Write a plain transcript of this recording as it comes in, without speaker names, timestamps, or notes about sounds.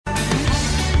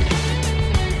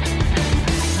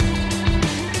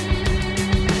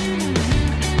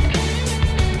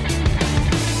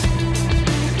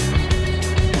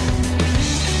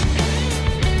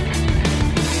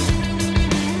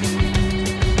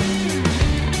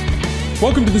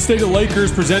Welcome to the State of the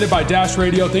Lakers, presented by Dash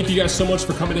Radio. Thank you guys so much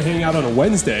for coming to hang out on a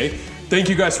Wednesday. Thank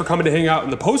you guys for coming to hang out in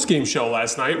the post-game show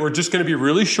last night. We're just going to be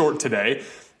really short today.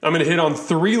 I'm going to hit on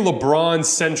 3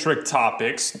 LeBron-centric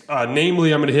topics.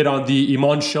 Namely, I'm going to hit on the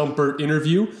Iman Shumpert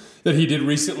interview that he did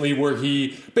recently, where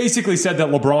he basically said that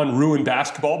LeBron ruined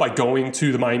basketball by going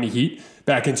to the Miami Heat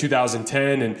back in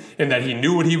 2010 and that he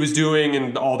knew what he was doing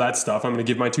and all that stuff. I'm going to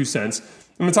give my 2 cents.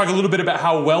 I'm going to talk a little bit about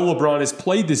how well LeBron has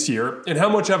played this year and how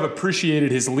much I've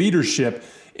appreciated his leadership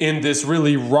in this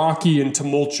really rocky and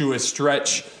tumultuous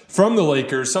stretch from the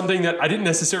Lakers, something that I didn't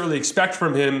necessarily expect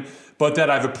from him, but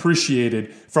that I've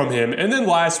appreciated from him. And then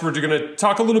last, we're going to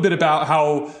talk a little bit about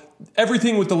how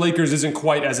everything with the Lakers isn't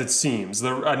quite as it seems.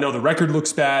 I know the record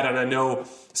looks bad, and I know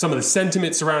some of the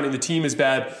sentiment surrounding the team is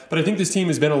bad, but I think this team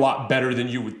has been a lot better than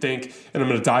you would think, and I'm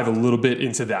going to dive a little bit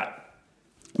into that.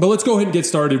 But let's go ahead and get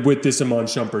started with this Iman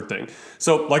Shumpert thing.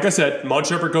 So, like I said, Iman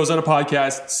Shumpert goes on a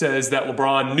podcast, says that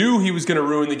LeBron knew he was going to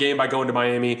ruin the game by going to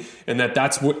Miami, and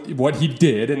that's what he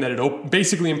did, and that it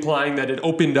basically implying that it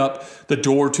opened up the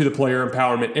door to the player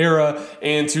empowerment era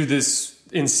and to this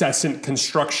incessant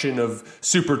construction of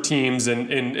super teams and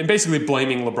basically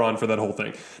blaming LeBron for that whole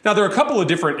thing. Now, there are a couple of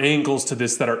different angles to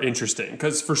this that are interesting,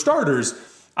 because for starters,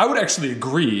 I would actually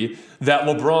agree that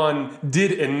LeBron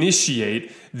did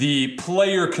initiate the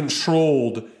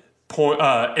player-controlled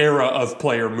era of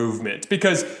player movement.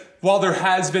 Because while there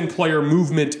has been player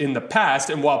movement in the past,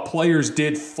 and while players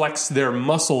did flex their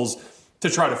muscles to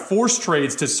try to force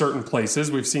trades to certain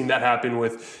places, we've seen that happen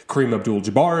with Kareem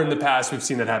Abdul-Jabbar in the past. We've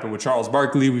seen that happen with Charles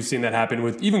Barkley. We've seen that happen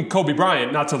with even Kobe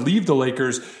Bryant, not to leave the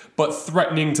Lakers, but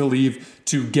threatening to leave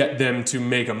to get them to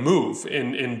make a move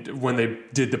when they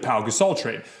did the Pau Gasol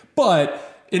trade.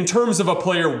 But in terms of a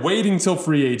player waiting till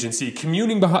free agency,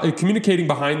 communicating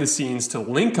behind the scenes to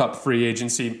link up free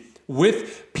agency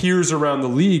with peers around the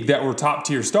league that were top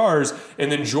tier stars and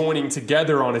then joining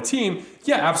together on a team,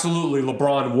 yeah, absolutely,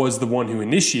 LeBron was the one who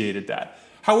initiated that.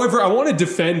 However, I want to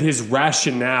defend his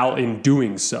rationale in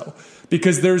doing so,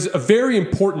 because there's a very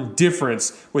important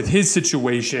difference with his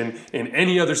situation and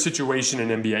any other situation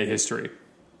in NBA history.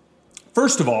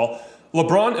 First of all,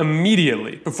 LeBron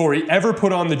immediately, before he ever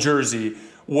put on the jersey,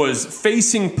 was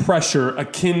facing pressure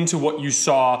akin to what you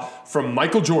saw from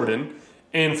Michael Jordan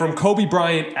and from Kobe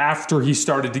Bryant after he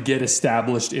started to get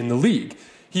established in the league.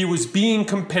 He was being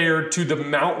compared to the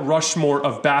Mount Rushmore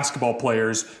of basketball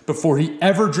players before he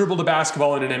ever dribbled a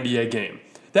basketball in an NBA game.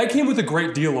 That came with a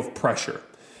great deal of pressure.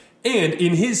 And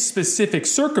in his specific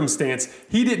circumstance,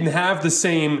 he didn't have the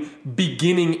same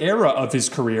beginning era of his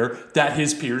career that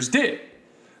his peers did.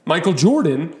 Michael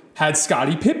Jordan had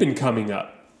Scottie Pippen coming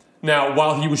up. Now,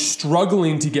 while he was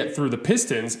struggling to get through the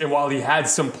Pistons, and while he had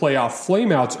some playoff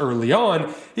flameouts early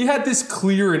on, he had this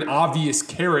clear and obvious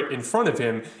carrot in front of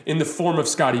him in the form of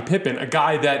Scottie Pippen, a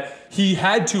guy that he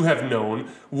had to have known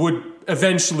would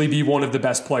eventually be one of the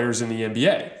best players in the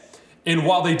NBA. And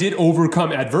while they did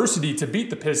overcome adversity to beat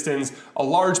the Pistons, a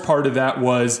large part of that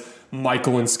was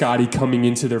Michael and Scottie coming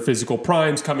into their physical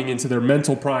primes, coming into their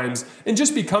mental primes, and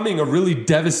just becoming a really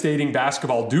devastating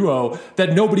basketball duo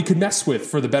that nobody could mess with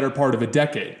for the better part of a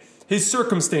decade. His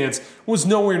circumstance was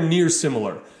nowhere near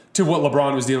similar to what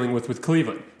LeBron was dealing with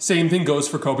Cleveland. Same thing goes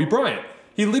for Kobe Bryant.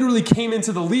 He literally came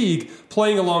into the league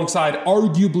playing alongside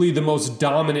arguably the most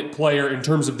dominant player in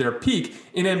terms of their peak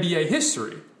in NBA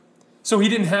history. So he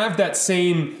didn't have that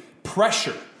same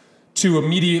pressure to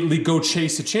immediately go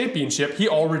chase a championship. He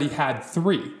already had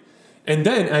 3. And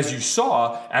then, as you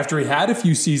saw, after he had a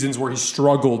few seasons where he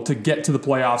struggled to get to the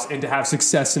playoffs and to have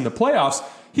success in the playoffs,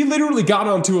 he literally got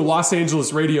onto a Los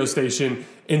Angeles radio station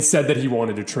and said that he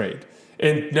wanted to trade.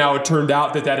 And now it turned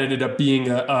out that ended up being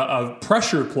a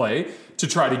pressure play to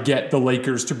try to get the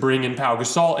Lakers to bring in Pau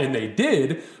Gasol, and they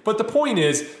did. But the point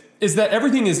is that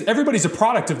everybody's a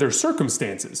product of their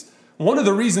circumstances. One of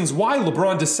the reasons why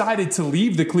LeBron decided to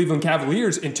leave the Cleveland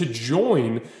Cavaliers and to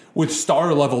join with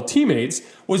star-level teammates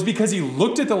was because he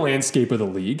looked at the landscape of the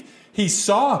league. He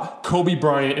saw Kobe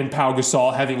Bryant and Pau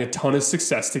Gasol having a ton of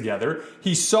success together.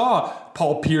 He saw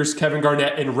Paul Pierce, Kevin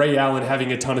Garnett, and Ray Allen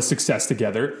having a ton of success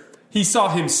together. He saw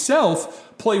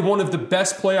himself play one of the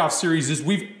best playoff series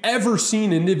we've ever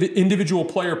seen an individual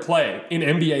player play in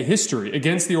NBA history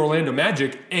against the Orlando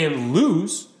Magic and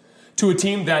lose to a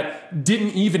team that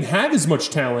didn't even have as much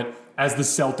talent as the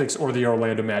Celtics or the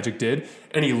Orlando Magic did.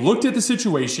 And he looked at the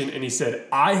situation and he said,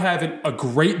 I have a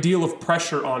great deal of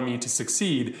pressure on me to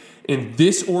succeed, and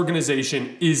this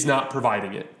organization is not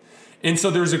providing it. And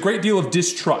so there's a great deal of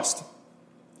distrust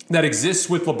that exists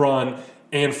with LeBron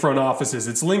and front offices.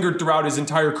 It's lingered throughout his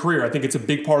entire career. I think it's a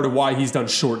big part of why he's done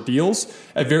short deals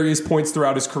at various points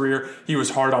throughout his career. He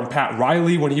was hard on Pat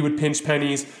Riley when he would pinch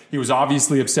pennies. He was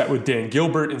obviously upset with Dan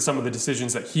Gilbert and some of the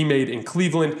decisions that he made in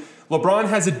Cleveland. LeBron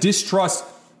has a distrust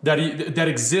that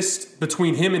exists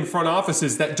between him and front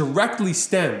offices that directly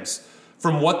stems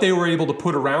from what they were able to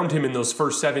put around him in those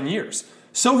first 7 years.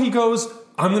 So he goes,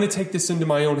 I'm going to take this into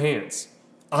my own hands.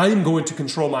 I'm going to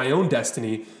control my own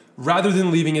destiny rather than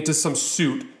leaving it to some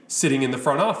suit sitting in the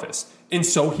front office. And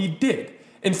so he did.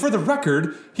 And for the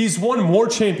record, he's won more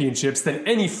championships than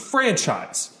any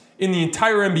franchise in the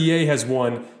entire NBA has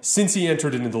won since he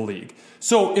entered into the league.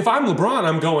 So if I'm LeBron,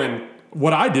 I'm going,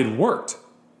 what I did worked,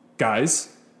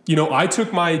 guys. I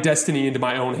took my destiny into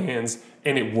my own hands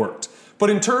and it worked. But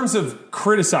in terms of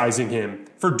criticizing him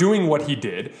for doing what he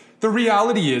did, the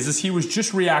reality is he was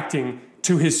just reacting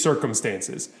to his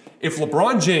circumstances. If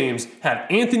LeBron James had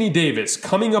Anthony Davis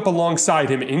coming up alongside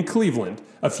him in Cleveland,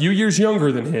 a few years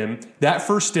younger than him, that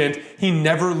first stint, he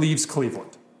never leaves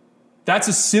Cleveland. That's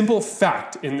a simple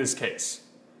fact in this case.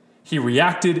 He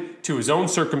reacted to his own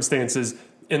circumstances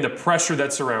and the pressure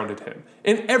that surrounded him.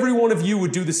 And every one of you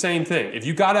would do the same thing. If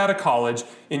you got out of college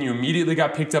and you immediately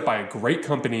got picked up by a great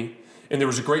company and there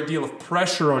was a great deal of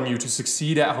pressure on you to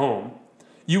succeed at home,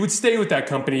 you would stay with that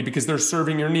company because they're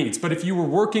serving your needs. But if you were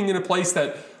working in a place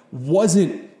that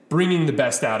wasn't bringing the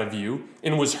best out of you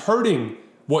and was hurting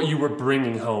what you were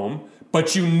bringing home,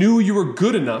 but you knew you were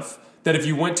good enough that if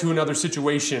you went to another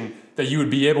situation that you would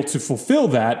be able to fulfill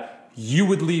that, you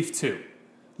would leave too.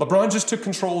 LeBron just took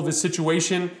control of his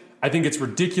situation. I think it's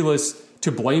ridiculous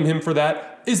to blame him for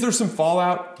that. Is there some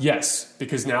fallout? Yes,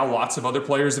 because now lots of other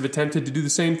players have attempted to do the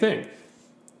same thing.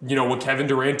 What Kevin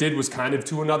Durant did was kind of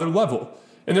to another level.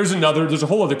 And there's a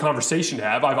whole other conversation to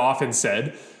have. I've often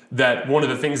said that one of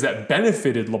the things that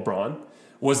benefited LeBron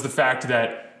was the fact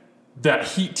that that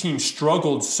Heat team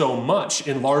struggled so much,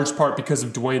 in large part because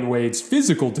of Dwayne Wade's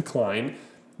physical decline,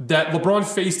 that LeBron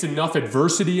faced enough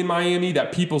adversity in Miami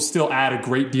that people still add a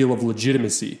great deal of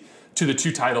legitimacy to the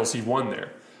 2 titles he won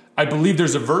there. I believe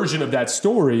there's a version of that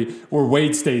story where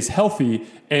Wade stays healthy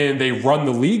and they run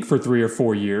the league for 3 or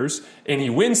 4 years and he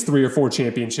wins 3 or 4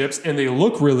 championships and they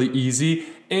look really easy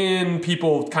and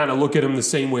people kind of look at him the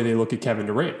same way they look at Kevin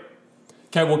Durant.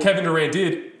 What Kevin Durant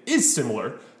did is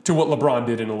similar to what LeBron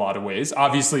did in a lot of ways,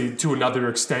 obviously to another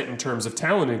extent in terms of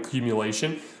talent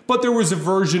accumulation, but there was a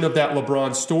version of that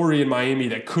LeBron story in Miami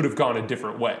that could have gone a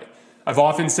different way. I've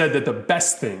often said that the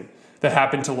best thing that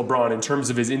happened to LeBron in terms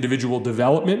of his individual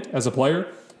development as a player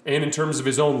and in terms of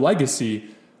his own legacy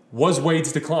was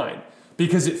Wade's decline,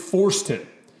 because it forced him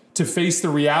to face the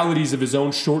realities of his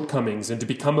own shortcomings and to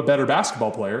become a better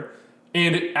basketball player,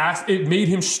 and it made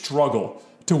him struggle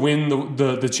to win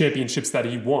the championships that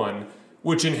he won,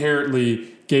 which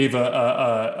inherently gave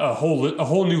a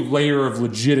whole new layer of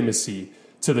legitimacy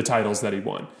to the titles that he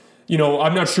won.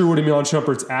 I'm not sure what Iman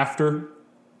Shumpert's after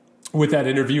with that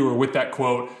interview or with that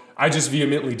quote. I just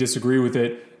vehemently disagree with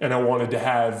it, and I wanted to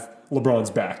have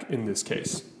LeBron's back in this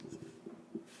case.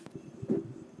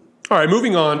 All right,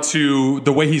 moving on to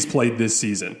the way he's played this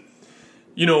season.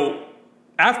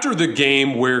 After the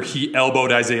game where he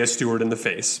elbowed Isaiah Stewart in the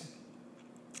face,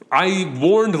 I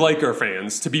warned Laker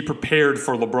fans to be prepared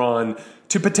for LeBron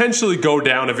to potentially go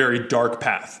down a very dark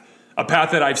path, a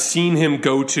path that I've seen him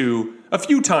go to a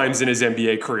few times in his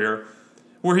NBA career,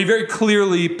 where he very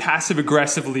clearly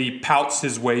passive-aggressively pouts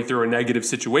his way through a negative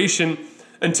situation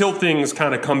until things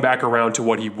kind of come back around to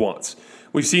what he wants.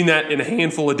 We've seen that in a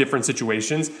handful of different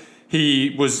situations.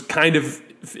 He was kind of,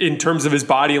 in terms of his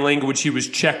body language, he was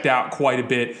checked out quite a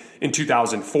bit in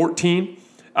 2014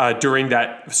 during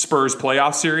that Spurs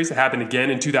playoff series. It happened again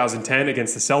in 2010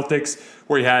 against the Celtics,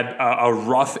 where he had a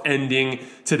rough ending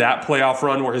to that playoff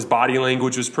run where his body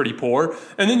language was pretty poor.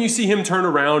 And then you see him turn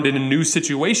around in a new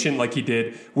situation like he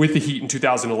did with the Heat in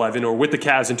 2011 or with the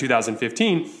Cavs in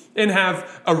 2015 and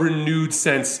have a renewed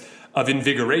sense of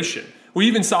invigoration. We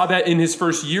even saw that in his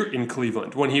first year in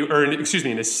Cleveland,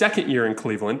 in his second year in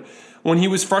Cleveland, when he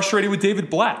was frustrated with David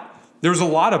Blatt. There was a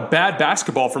lot of bad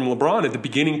basketball from LeBron at the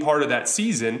beginning part of that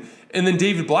season, and then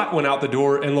David Blatt went out the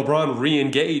door, and LeBron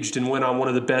re-engaged and went on one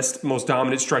of the best, most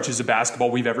dominant stretches of basketball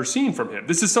we've ever seen from him.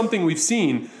 This is something we've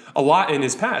seen a lot in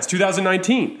his past.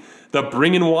 2019, the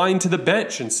bringing wine to the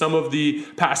bench and some of the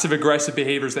passive-aggressive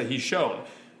behaviors that he's shown.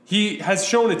 He has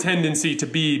shown a tendency to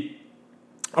be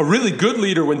a really good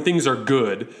leader when things are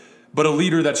good, but a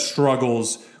leader that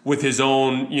struggles with his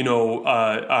own,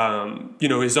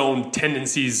 his own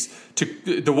tendencies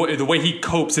to the way he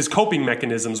copes, his coping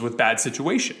mechanisms with bad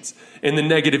situations and the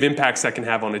negative impacts that can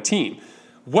have on a team.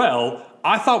 Well,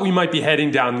 I thought we might be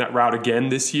heading down that route again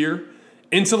this year,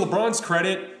 And to LeBron's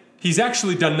credit, he's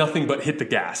actually done nothing but hit the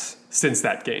gas since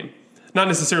that game. Not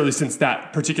necessarily since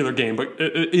that particular game, but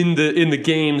in the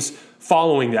games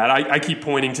following that. I keep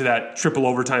pointing to that triple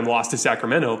overtime loss to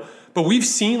Sacramento, but we've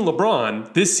seen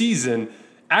LeBron this season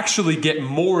actually get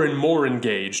more and more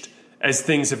engaged as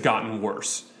things have gotten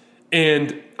worse.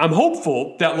 And I'm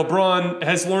hopeful that LeBron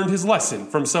has learned his lesson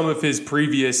from some of his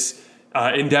previous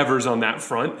endeavors on that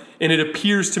front. And it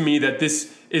appears to me that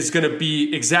this is going to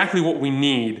be exactly what we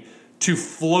need to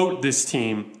float this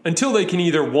team until they can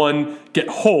either, one, get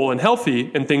whole and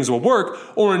healthy and things will work,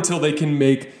 or until they can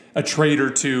make a trade or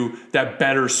two that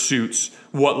better suits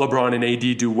what LeBron and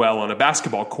AD do well on a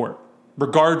basketball court.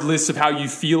 Regardless of how you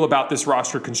feel about this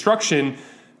roster construction,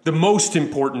 the most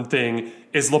important thing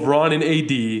is LeBron and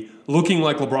AD looking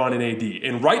like LeBron and AD.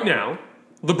 And right now,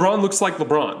 LeBron looks like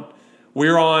LeBron.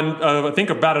 We're on, I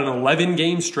think, about an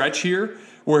 11-game stretch here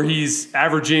where he's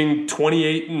averaging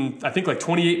 28 and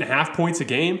a half points a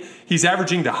game. He's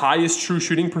averaging the highest true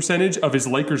shooting percentage of his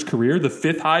Lakers career, the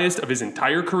 5th highest of his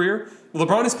entire career.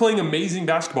 LeBron is playing amazing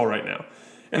basketball right now.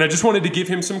 And I just wanted to give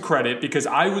him some credit because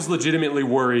I was legitimately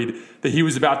worried that he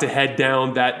was about to head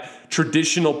down that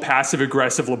traditional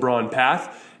passive-aggressive LeBron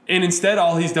path. And instead,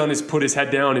 all he's done is put his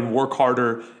head down and work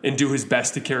harder and do his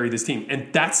best to carry this team.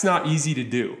 And that's not easy to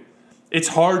do. It's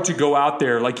hard to go out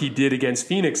there like he did against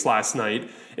Phoenix last night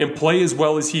and play as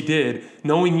well as he did,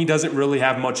 knowing he doesn't really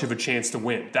have much of a chance to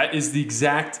win. That is the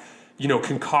exact,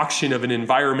 concoction of an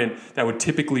environment that would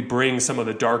typically bring some of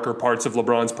the darker parts of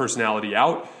LeBron's personality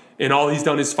out. And all he's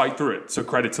done is fight through it. So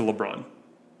credit to LeBron.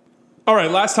 All right,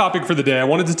 last topic for the day. I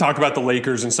wanted to talk about the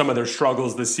Lakers and some of their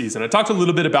struggles this season. I talked a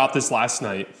little bit about this last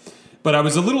night, but I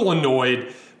was a little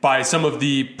annoyed by some of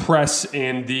the press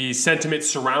and the sentiment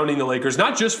surrounding the Lakers,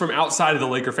 not just from outside of the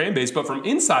Laker fan base, but from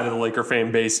inside of the Laker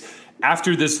fan base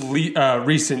after this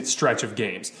recent stretch of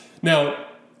games. Now,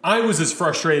 I was as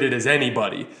frustrated as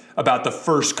anybody about the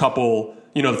first couple,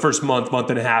 the first month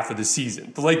and a half of the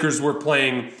season. The Lakers were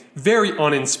playing very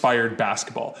uninspired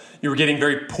basketball. You were getting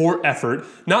very poor effort,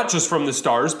 not just from the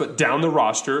stars, but down the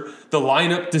roster. The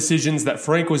lineup decisions that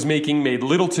Frank was making made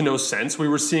little to no sense. We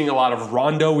were seeing a lot of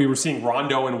Rondo. We were seeing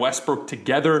Rondo and Westbrook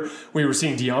together. We were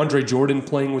seeing DeAndre Jordan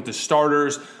playing with the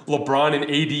starters. LeBron and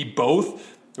AD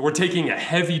both were taking a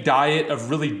heavy diet of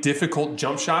really difficult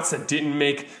jump shots that didn't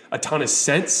make a ton of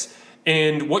sense.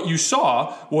 And what you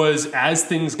saw was as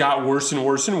things got worse and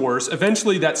worse and worse,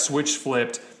 eventually that switch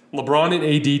flipped. LeBron and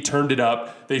AD turned it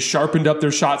up. They sharpened up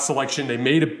their shot selection. They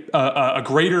made a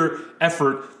greater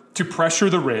effort to pressure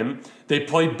the rim. They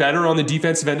played better on the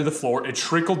defensive end of the floor. It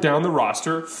trickled down the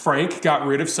roster. Frank got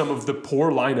rid of some of the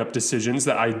poor lineup decisions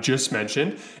that I just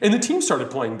mentioned, and the team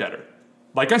started playing better.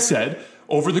 Like I said,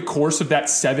 over the course of that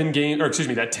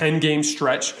 10-game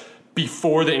stretch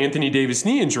before the Anthony Davis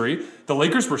knee injury, the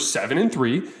Lakers were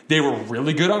 7-3. They were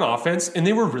really good on offense, and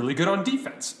they were really good on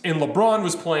defense. And LeBron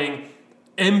was playing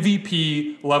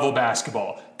MVP level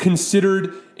basketball,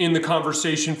 considered in the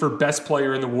conversation for best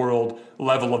player in the world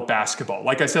level of basketball.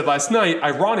 Like I said last night,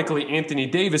 ironically, Anthony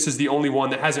Davis is the only one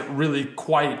that hasn't really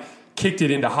quite kicked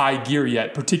it into high gear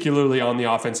yet, particularly on the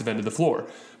offensive end of the floor.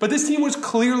 But this team was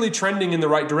clearly trending in the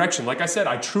right direction. Like I said,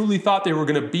 I truly thought they were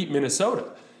going to beat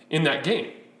Minnesota in that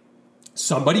game.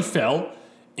 Somebody fell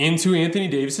into Anthony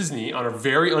Davis's knee on a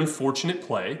very unfortunate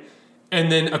play,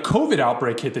 and then a COVID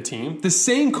outbreak hit the team, the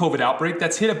same COVID outbreak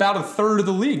that's hit about a third of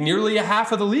the league, nearly a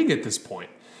half of the league at this point.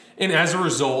 And as a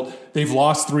result, they've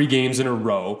lost 3 games in a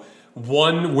row.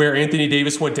 One where Anthony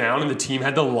Davis went down and the team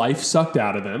had the life sucked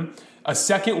out of them. A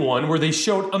second one where they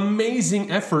showed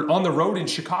amazing effort on the road in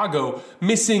Chicago,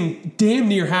 missing damn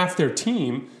near half their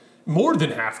team, more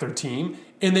than half their team,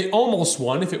 and they almost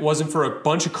won if it wasn't for a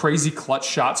bunch of crazy clutch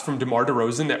shots from DeMar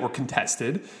DeRozan that were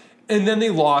contested. And then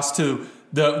they lost to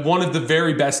one of the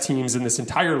very best teams in this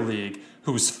entire league,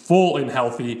 who's full and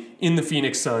healthy, in the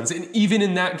Phoenix Suns. And even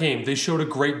in that game, they showed a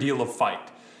great deal of fight.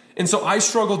 And so I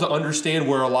struggle to understand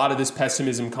where a lot of this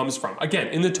pessimism comes from. Again,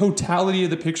 in the totality of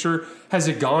the picture, has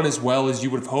it gone as well as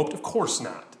you would have hoped? Of course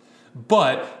not.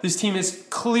 But this team has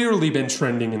clearly been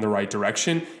trending in the right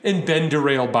direction and been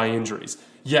derailed by injuries.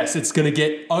 Yes, it's going to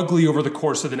get ugly over the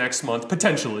course of the next month,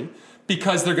 potentially,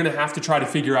 because they're going to have to try to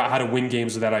figure out how to win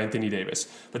games without Anthony Davis.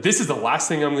 But this is the last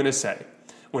thing I'm going to say.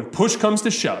 When push comes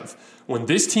to shove, when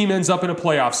this team ends up in a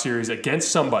playoff series against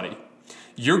somebody,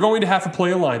 you're going to have to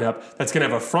play a lineup that's going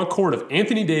to have a front court of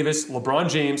Anthony Davis, LeBron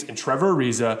James, and Trevor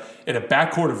Ariza, and a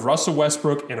backcourt of Russell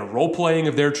Westbrook and a role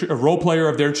player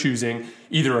of their choosing,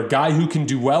 either a guy who can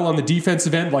do well on the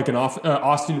defensive end like an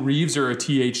Austin Reeves or a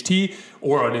THT,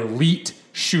 or an elite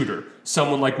shooter,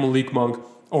 someone like Malik Monk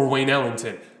or Wayne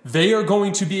Ellington. They are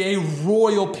going to be a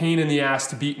royal pain in the ass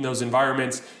to beat in those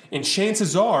environments. And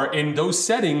chances are, in those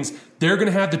settings, they're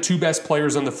going to have the two best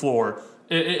players on the floor,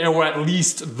 or at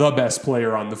least the best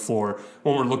player on the floor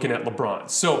when we're looking at LeBron.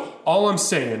 So all I'm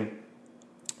saying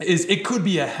is it could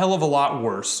be a hell of a lot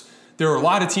worse. There are a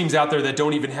lot of teams out there that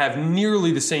don't even have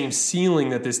nearly the same ceiling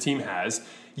that this team has.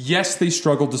 Yes, they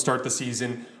struggled to start the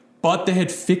season, but they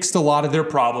had fixed a lot of their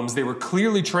problems. They were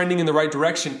clearly trending in the right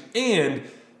direction, and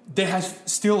they have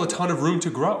still a ton of room to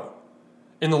grow.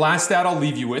 And the last stat I'll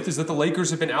leave you with is that the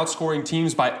Lakers have been outscoring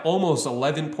teams by almost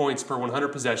 11 points per 100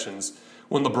 possessions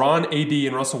when LeBron, AD,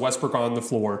 and Russell Westbrook are on the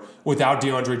floor without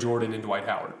DeAndre Jordan and Dwight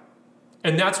Howard.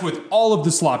 And that's with all of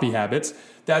the sloppy habits.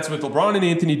 That's with LeBron and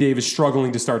Anthony Davis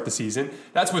struggling to start the season.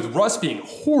 That's with Russ being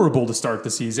horrible to start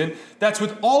the season. That's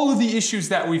with all of the issues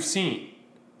that we've seen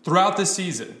throughout this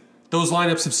season. Those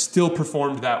lineups have still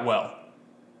performed that well.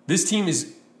 This team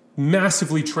is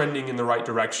massively trending in the right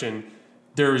direction.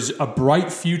 There's a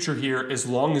bright future here as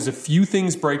long as a few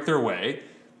things break their way.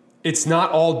 It's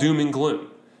not all doom and gloom.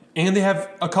 And they have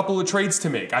a couple of trades to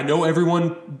make. I know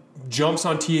everyone jumps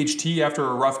on THT after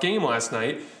a rough game last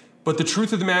night, but the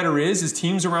truth of the matter is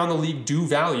teams around the league do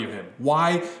value him.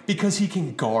 Why? Because he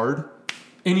can guard,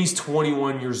 and he's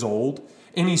 21 years old,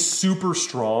 and he's super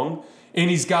strong, and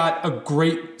he's got a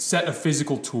great set of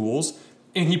physical tools,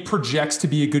 and he projects to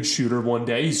be a good shooter one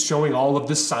day. He's showing all of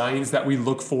the signs that we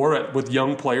look for with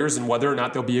young players and whether or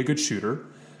not they'll be a good shooter.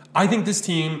 I think this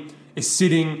team is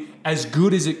sitting as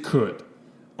good as it could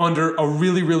under a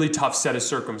really, really tough set of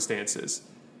circumstances.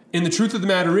 And the truth of the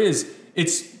matter is,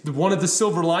 it's one of the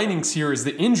silver linings here is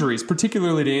the injuries,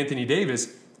 particularly to Anthony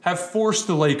Davis, have forced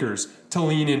the Lakers to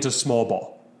lean into small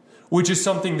ball, which is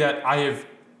something that I have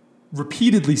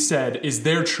repeatedly said is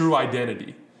their true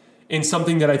identity and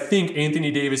something that I think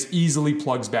Anthony Davis easily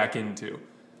plugs back into.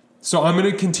 So I'm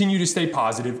going to continue to stay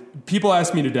positive. People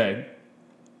ask me today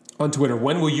on Twitter,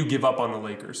 when will you give up on the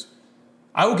Lakers?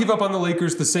 I will give up on the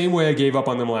Lakers the same way I gave up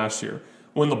on them last year.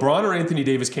 When LeBron or Anthony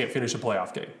Davis can't finish a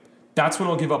playoff game. That's when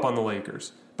I'll give up on the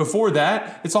Lakers. Before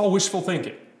that, it's all wishful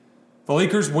thinking. The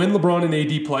Lakers, when LeBron and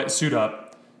AD suit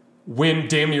up, win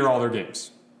damn near all their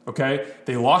games. Okay?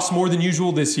 They lost more than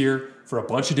usual this year for a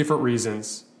bunch of different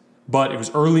reasons, but it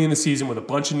was early in the season with a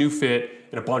bunch of new fit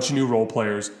and a bunch of new role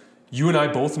players. You and I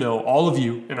both know, all of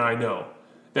you and I know,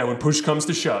 that when push comes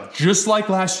to shove, just like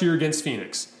last year against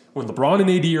Phoenix, when LeBron and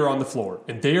AD are on the floor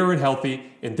and they are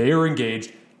healthy and they are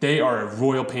engaged, they are a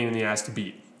royal pain in the ass to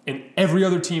beat. And every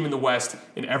other team in the West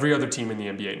and every other team in the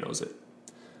NBA knows it.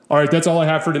 All right, that's all I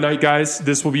have for tonight, guys.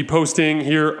 This will be posting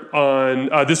here on,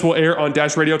 this will air on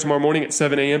Dash Radio tomorrow morning at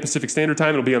 7 a.m. Pacific Standard Time.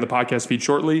 It'll be on the podcast feed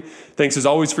shortly. Thanks as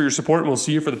always for your support, and we'll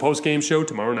see you for the post-game show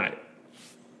tomorrow night.